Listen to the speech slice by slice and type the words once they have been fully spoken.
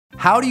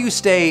How do you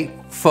stay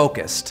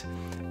focused?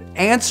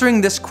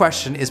 Answering this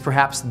question is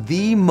perhaps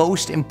the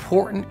most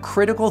important,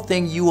 critical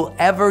thing you will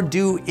ever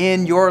do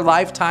in your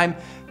lifetime,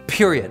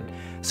 period.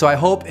 So I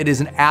hope it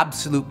is an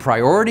absolute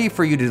priority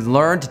for you to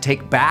learn to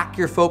take back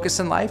your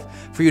focus in life,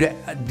 for you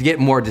to get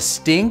more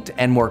distinct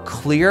and more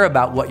clear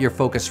about what your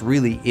focus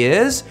really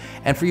is,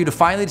 and for you to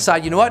finally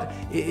decide, you know what,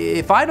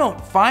 if I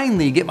don't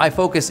finally get my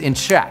focus in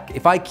check,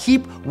 if I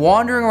keep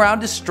wandering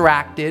around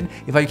distracted,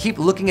 if I keep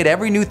looking at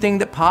every new thing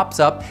that pops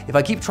up, if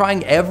I keep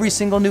trying every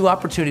single new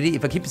opportunity,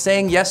 if I keep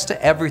saying yes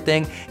to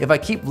everything, if I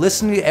keep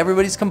listening to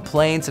everybody's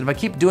complaints, and if I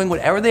keep doing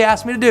whatever they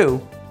ask me to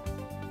do,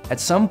 at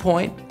some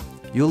point,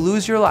 you'll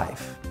lose your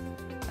life.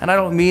 And I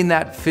don't mean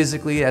that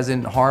physically as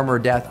in harm or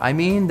death. I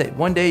mean that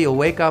one day you'll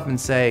wake up and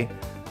say,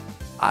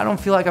 I don't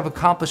feel like I've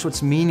accomplished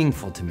what's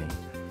meaningful to me.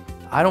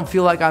 I don't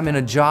feel like I'm in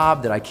a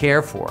job that I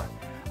care for.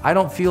 I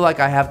don't feel like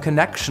I have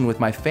connection with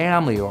my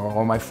family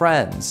or my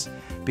friends.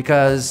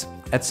 Because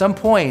at some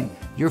point,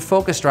 your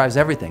focus drives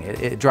everything.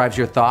 It drives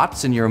your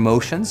thoughts and your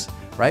emotions,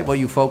 right? What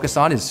you focus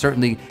on is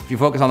certainly, if you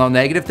focus on the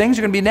negative things,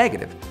 you're gonna be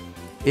negative.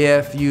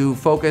 If you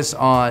fail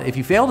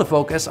to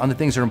focus on the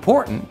things that are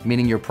important,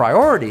 meaning your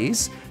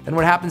priorities, then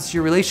what happens to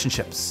your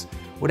relationships?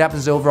 What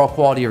happens to the overall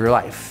quality of your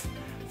life?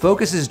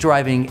 Focus is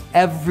driving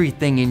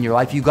everything in your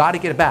life. You gotta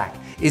get it back.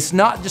 It's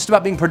not just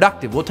about being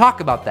productive. We'll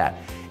talk about that.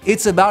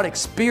 It's about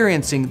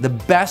experiencing the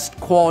best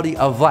quality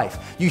of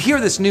life. You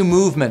hear this new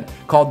movement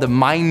called the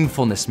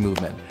mindfulness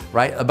movement,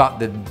 right? About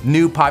the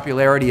new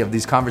popularity of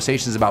these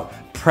conversations about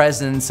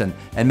presence and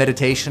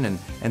meditation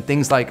and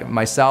things like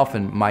myself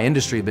and my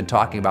industry have been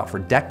talking about for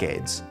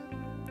decades.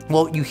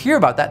 Well, you hear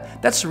about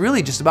that. That's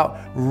really just about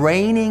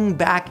reining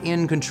back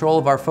in control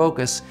of our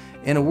focus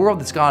in a world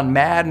that's gone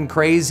mad and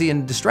crazy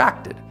and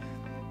distracted.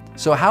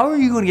 So how are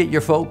you going to get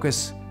your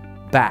focus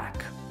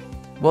back?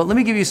 Well, let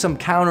me give you some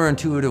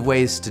counterintuitive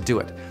ways to do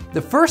it.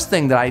 The first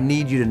thing that I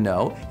need you to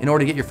know in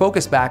order to get your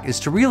focus back is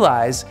to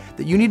realize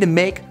that you need to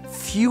make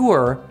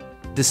fewer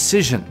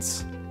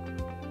decisions.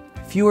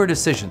 Fewer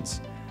decisions.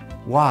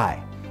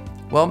 Why?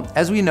 Well,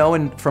 as we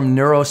know from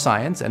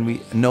neuroscience and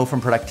we know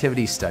from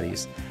productivity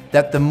studies,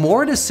 that the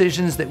more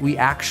decisions that we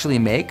actually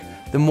make,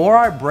 the more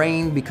our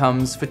brain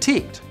becomes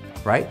fatigued,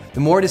 right? The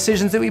more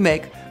decisions that we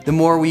make, the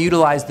more we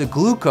utilize the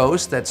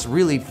glucose that's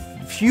really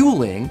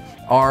fueling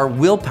our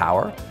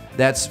willpower,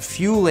 that's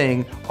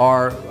fueling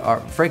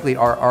frankly,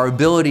 our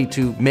ability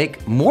to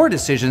make more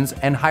decisions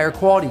and higher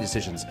quality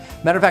decisions.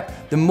 Matter of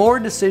fact, the more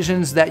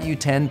decisions that you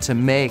tend to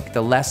make,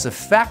 the less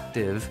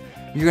effective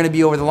you're gonna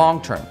be over the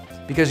long term,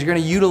 because you're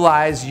gonna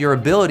utilize your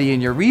ability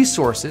and your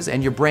resources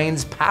and your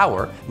brain's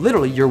power,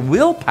 literally your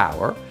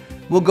willpower,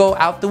 will go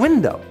out the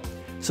window.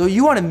 So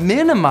you wanna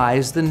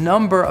minimize the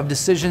number of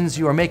decisions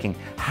you are making.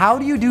 How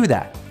do you do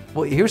that?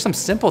 Well, here's some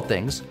simple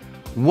things.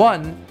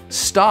 One,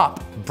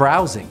 stop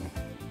browsing.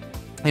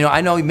 You know,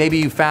 I know maybe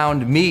you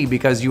found me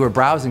because you were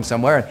browsing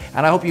somewhere,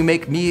 and I hope you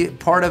make me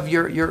part of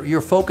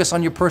your focus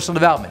on your personal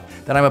development,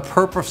 that I'm a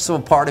purposeful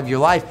part of your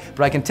life.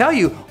 But I can tell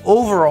you,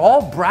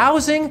 overall,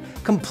 browsing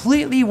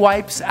completely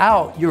wipes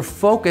out your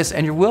focus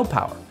and your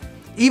willpower.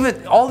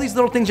 Even all these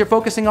little things you're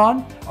focusing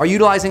on are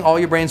utilizing all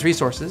your brain's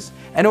resources.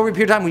 And over a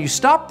period of time, when you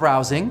stop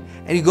browsing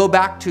and you go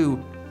back to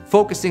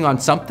focusing on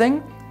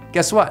something,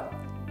 guess what?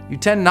 You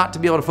tend not to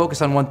be able to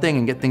focus on one thing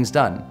and get things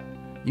done.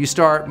 You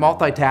start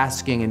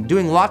multitasking and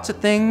doing lots of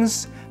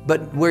things,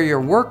 but where your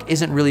work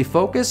isn't really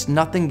focused,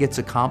 nothing gets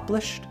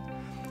accomplished.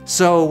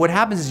 So what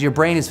happens is your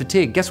brain is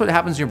fatigued. Guess what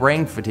happens when your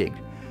brain is fatigued?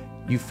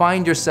 You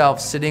find yourself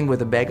sitting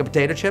with a bag of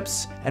potato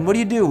chips, and what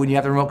do when you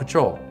have the remote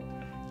control?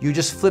 You're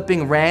just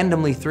flipping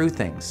randomly through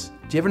things.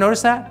 Do you ever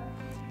notice that?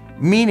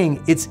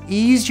 Meaning it's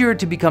easier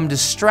to become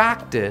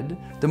distracted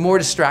the more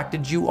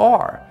distracted you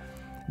are.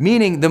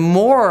 Meaning the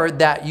more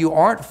that you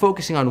aren't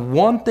focusing on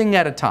one thing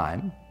at a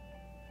time,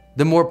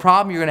 the more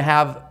problem you're gonna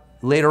have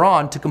later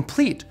on to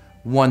complete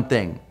one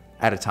thing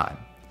at a time.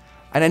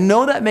 And I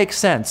know that makes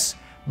sense,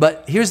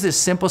 but here's this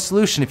simple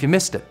solution if you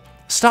missed it.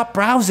 Stop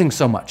browsing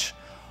so much.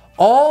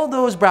 All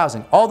those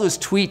browsing, all those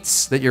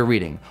tweets that you're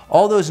reading,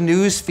 all those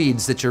news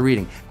feeds that you're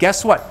reading,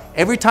 guess what?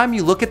 Every time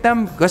you look at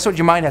them, guess what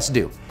your mind has to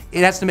do?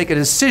 It has to make a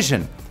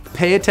decision,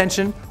 pay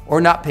attention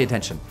or not pay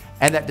attention.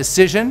 And that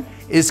decision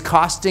is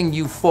costing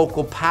you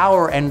focal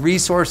power and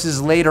resources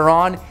later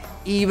on,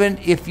 even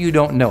if you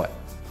don't know it.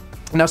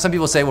 Now some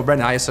people say, well,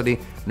 Brendan, I study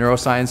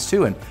neuroscience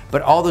too,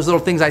 but all those little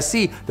things I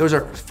see, those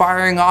are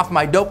firing off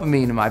my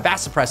dopamine and my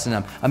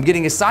vasopressin. I'm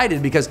getting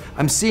excited because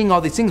I'm seeing all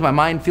these things. My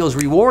mind feels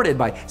rewarded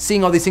by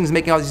seeing all these things,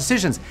 making all these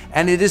decisions.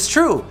 And it is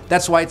true.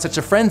 That's why it's such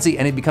a frenzy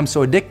and it becomes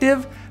so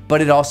addictive,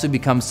 but it also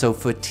becomes so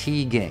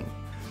fatiguing.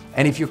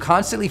 And if you're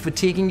constantly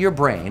fatiguing your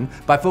brain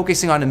by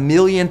focusing on a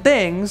million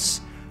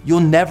things, you'll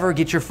never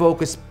get your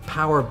focus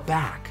power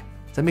back.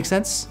 Does that make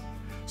sense?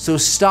 So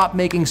stop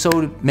making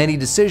so many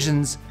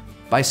decisions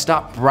by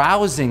stop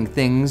browsing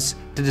things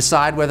to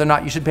decide whether or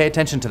not you should pay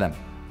attention to them.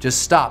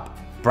 Just stop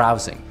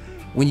browsing.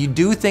 When you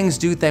do things,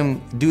 do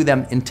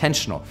them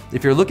intentional.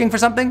 If you're looking for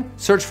something,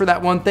 search for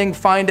that one thing,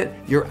 find it,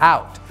 you're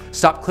out.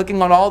 Stop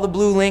clicking on all the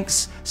blue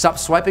links. Stop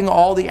swiping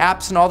all the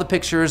apps and all the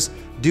pictures.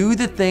 Do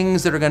the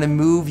things that are going to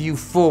move you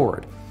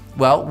forward.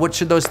 Well, what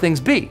should those things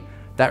be?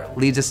 That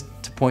leads us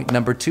to point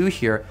number 2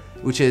 here,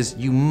 which is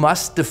you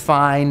must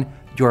define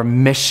your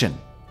mission.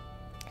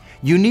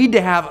 You need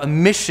to have a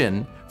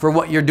mission for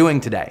what you're doing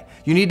today.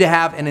 You need to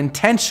have an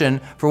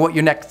intention for what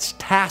your next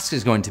task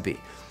is going to be.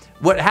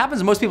 What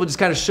happens, most people just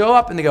kind of show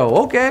up and they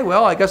go, okay,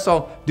 well, I guess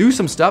I'll do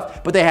some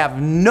stuff, but they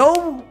have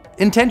no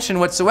intention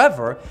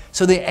whatsoever,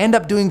 so they end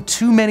up doing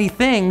too many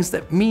things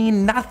that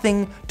mean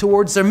nothing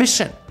towards their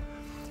mission.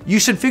 You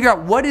should figure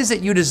out what is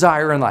it you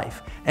desire in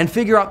life and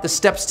figure out the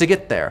steps to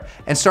get there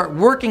and start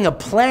working a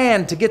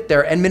plan to get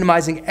there and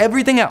minimizing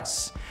everything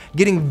else.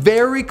 Getting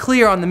very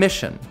clear on the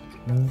mission,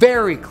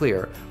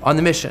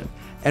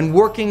 and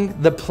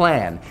working the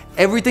plan.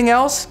 Everything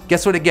else,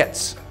 guess what it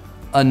gets?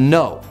 A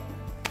no.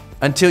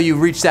 Until you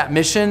reach that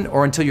mission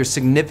or until you're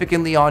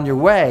significantly on your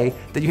way,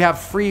 that you have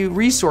free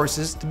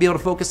resources to be able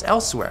to focus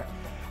elsewhere.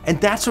 And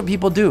that's what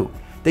people do.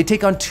 They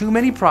take on too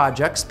many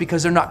projects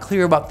because they're not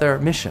clear about their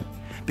mission.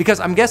 Because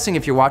I'm guessing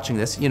if you're watching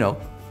this, you're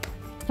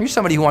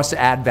somebody who wants to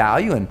add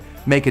value and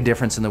make a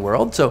difference in the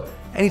world. So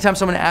anytime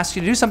someone asks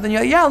you to do something,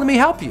 you're like, yeah, let me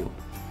help you.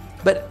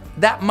 But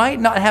that might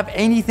not have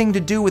anything to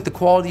do with the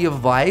quality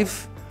of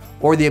life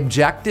or the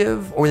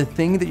objective or the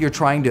thing that you're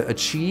trying to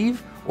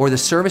achieve or the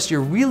service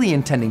you're really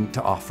intending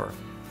to offer,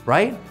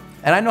 right?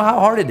 And I know how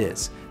hard it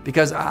is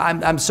because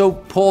I'm so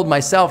pulled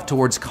myself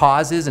towards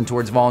causes and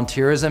towards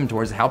volunteerism,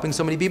 towards helping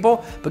so many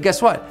people. But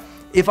guess what?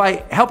 If I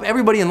help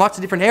everybody in lots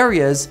of different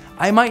areas,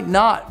 I might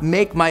not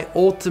make my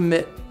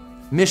ultimate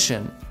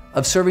mission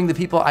of serving the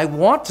people I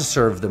want to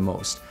serve the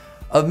most,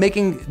 of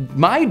making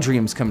my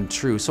dreams come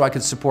true so I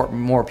can support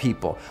more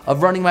people,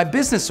 of running my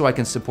business so I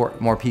can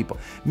support more people.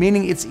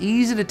 Meaning it's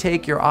easy to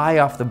take your eye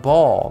off the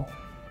ball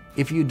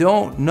if you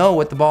don't know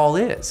what the ball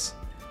is.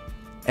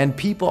 And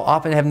people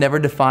often have never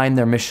defined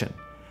their mission.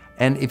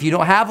 And if you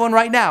don't have one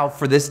right now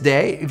for this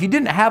day, if you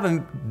didn't have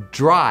a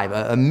drive,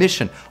 a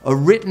mission, a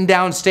written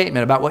down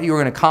statement about what you were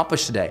going to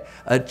accomplish today,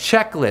 a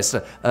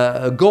checklist,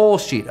 a goal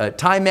sheet, a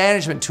time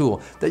management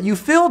tool that you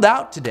filled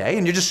out today,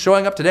 and you're just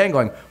showing up today and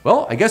going,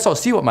 well, I guess I'll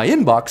see what my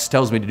inbox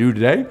tells me to do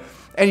today.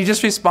 And you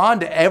just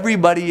respond to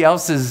everybody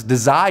else's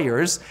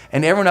desires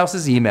and everyone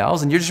else's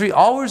emails, and you're just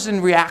always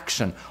in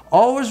reaction,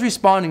 always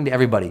responding to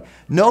everybody.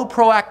 No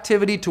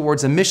proactivity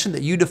towards a mission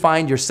that you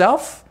defined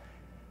yourself,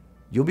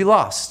 you'll be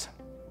lost.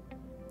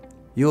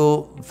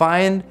 You'll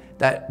find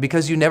that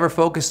because you never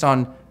focused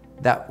on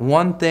that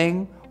one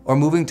thing or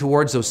moving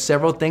towards those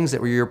several things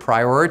that were your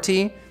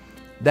priority,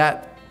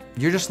 that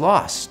you're just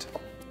lost.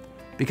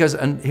 Because,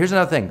 and here's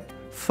another thing,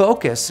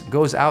 focus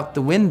goes out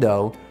the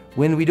window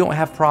when we don't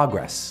have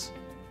progress.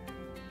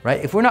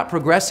 Right? If we're not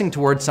progressing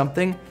towards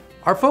something,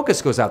 our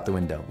focus goes out the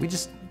window. We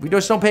just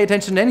don't pay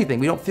attention to anything.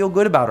 We don't feel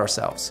good about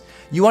ourselves.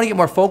 You want to get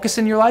more focus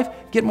in your life?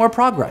 Get more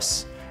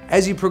progress.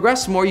 As you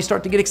progress more, you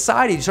start to get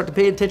excited. You start to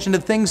pay attention to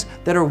things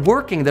that are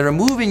working, that are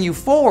moving you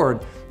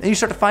forward, and you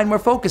start to find more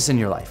focus in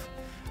your life.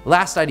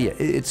 Last idea.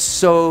 It's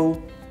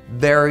so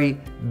very,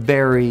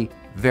 very,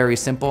 very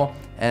simple,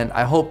 and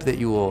I hope that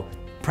you will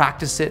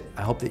practice it.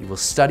 I hope that you will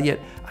study it.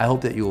 I hope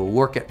that you will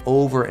work it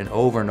over and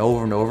over and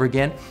over and over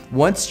again.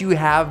 Once you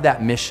have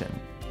that mission,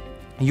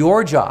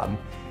 your job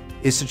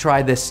is to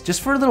try this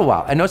just for a little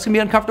while. I know it's gonna be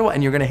uncomfortable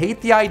and you're gonna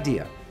hate the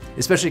idea,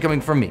 especially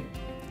coming from me.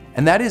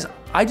 And that is,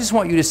 I just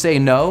want you to say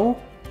no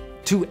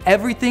to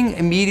everything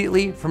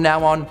immediately from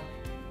now on,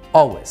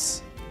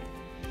 always.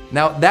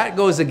 Now that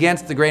goes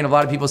against the grain of a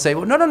lot of people say,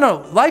 well,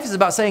 no, life is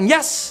about saying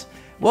yes.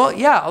 Well,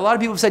 yeah, a lot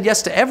of people have said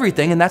yes to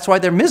everything and that's why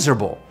they're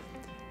miserable.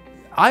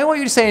 I want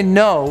you to say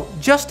no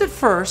just at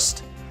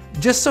first,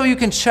 just so you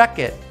can check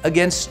it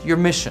against your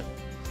mission.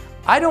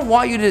 I don't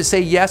want you to say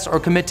yes or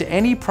commit to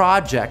any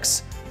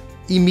projects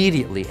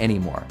immediately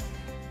anymore.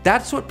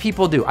 That's what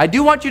people do. I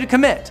do want you to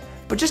commit,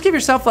 but just give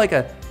yourself like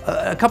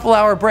a couple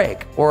hour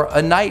break or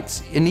an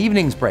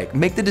evening's break.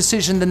 Make the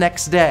decision the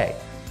next day,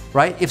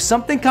 right? If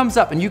something comes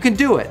up and you can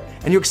do it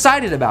and you're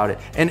excited about it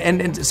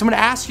and someone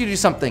asks you to do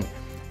something,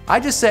 I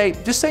just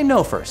say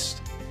no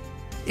first.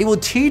 It will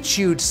teach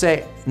you to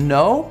say,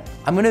 no,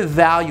 I'm gonna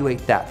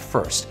evaluate that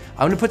first.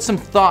 I'm gonna put some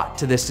thought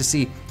to this to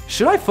see,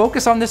 should I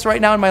focus on this right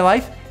now in my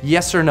life?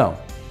 Yes or no?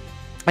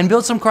 And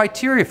build some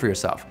criteria for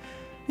yourself.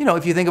 You know,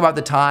 if you think about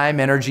the time,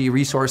 energy,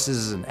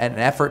 resources, and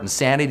effort and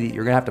sanity that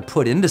you're gonna have to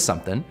put into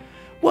something,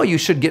 well, you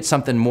should get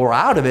something more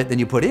out of it than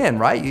you put in,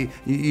 right?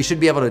 You should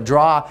be able to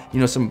draw,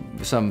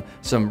 some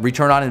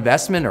return on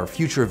investment or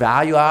future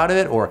value out of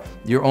it, or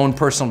your own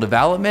personal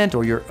development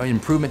or your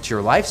improvement to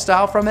your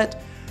lifestyle from it.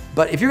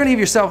 But if you're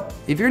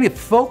gonna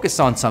focus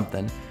on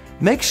something,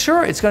 make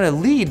sure it's gonna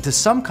lead to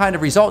some kind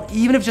of result,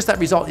 even if just that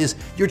result is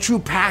your true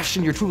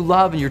passion, your true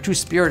love, and your true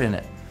spirit in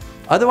it.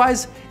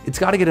 Otherwise, it's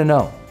gotta get a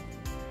no.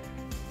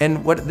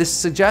 And what this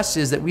suggests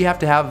is that we have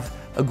to have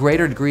a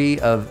greater degree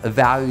of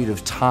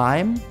evaluative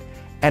time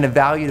and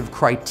evaluative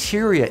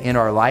criteria in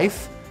our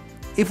life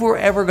if we're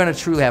ever gonna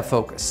truly have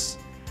focus,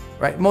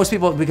 right? Most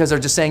people, because they're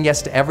just saying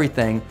yes to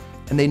everything,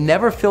 and they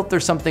never filter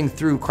something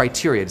through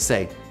criteria to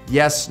say,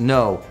 yes,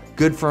 no,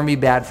 good for me,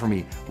 bad for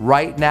me,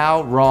 right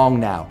now, wrong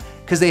now.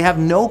 Because they have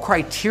no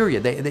criteria,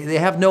 they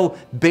have no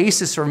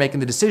basis for making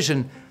the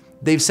decision.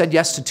 They've said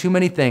yes to too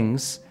many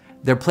things,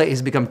 their plate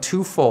has become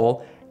too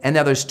full, and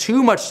now there's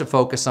too much to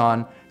focus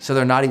on, so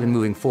they're not even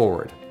moving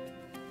forward.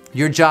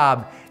 Your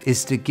job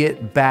is to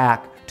get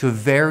back to a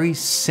very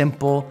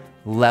simple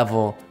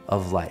level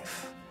of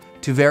life,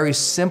 to very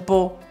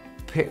simple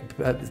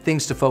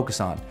things to focus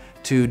on,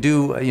 to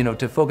do,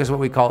 to focus what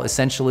we call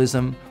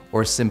essentialism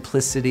or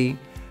simplicity,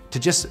 to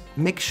just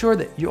make sure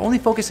that you're only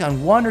focusing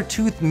on one or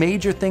two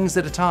major things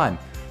at a time.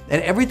 And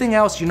everything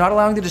else, you're not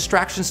allowing the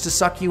distractions to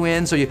suck you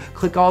in, so you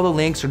click all the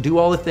links or do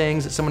all the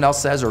things that someone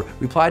else says or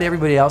reply to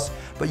everybody else,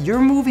 but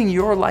you're moving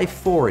your life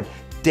forward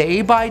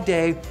day by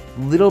day,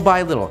 little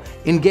by little.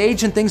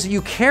 Engage in things that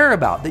you care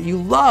about, that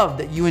you love,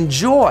 that you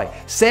enjoy,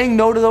 saying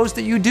no to those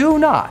that you do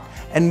not,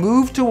 and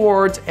move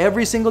towards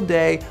every single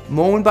day,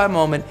 moment by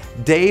moment,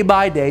 day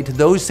by day, to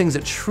those things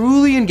that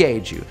truly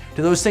engage you,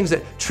 to those things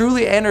that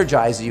truly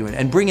energize you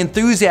and bring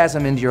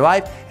enthusiasm into your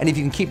life. And if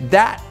you can keep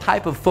that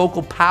type of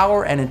focal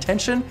power and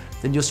intention,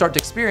 then you'll start to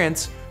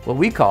experience what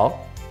we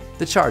call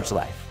the charged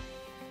life.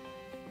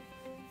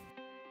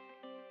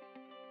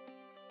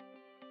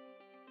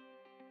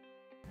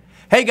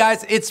 Hey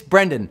guys, it's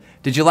Brendan.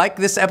 Did you like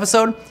this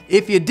episode?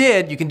 If you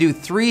did, you can do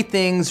 3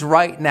 things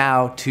right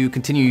now to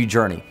continue your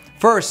journey.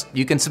 First,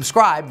 you can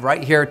subscribe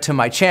right here to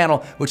my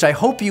channel, which I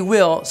hope you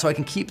will, so I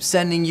can keep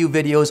sending you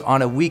videos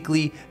on a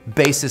weekly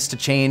basis to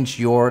change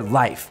your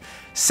life.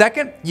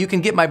 Second, you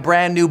can get my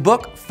brand new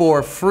book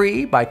for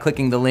free by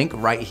clicking the link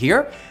right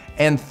here.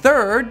 And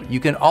third, you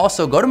can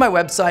also go to my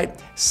website,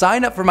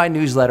 sign up for my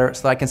newsletter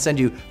so that I can send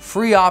you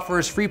free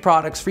offers, free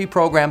products, free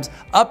programs,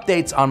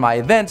 updates on my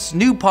events,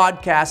 new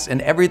podcasts,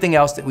 and everything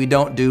else that we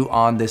don't do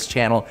on this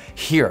channel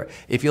here.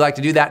 If you'd like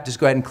to do that, just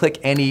go ahead and click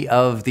any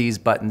of these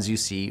buttons you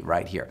see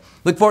right here.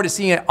 Look forward to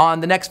seeing you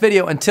on the next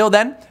video. Until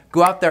then,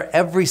 go out there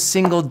every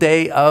single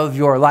day of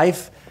your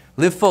life,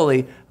 live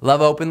fully,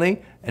 love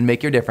openly, and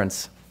make your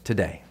difference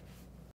today.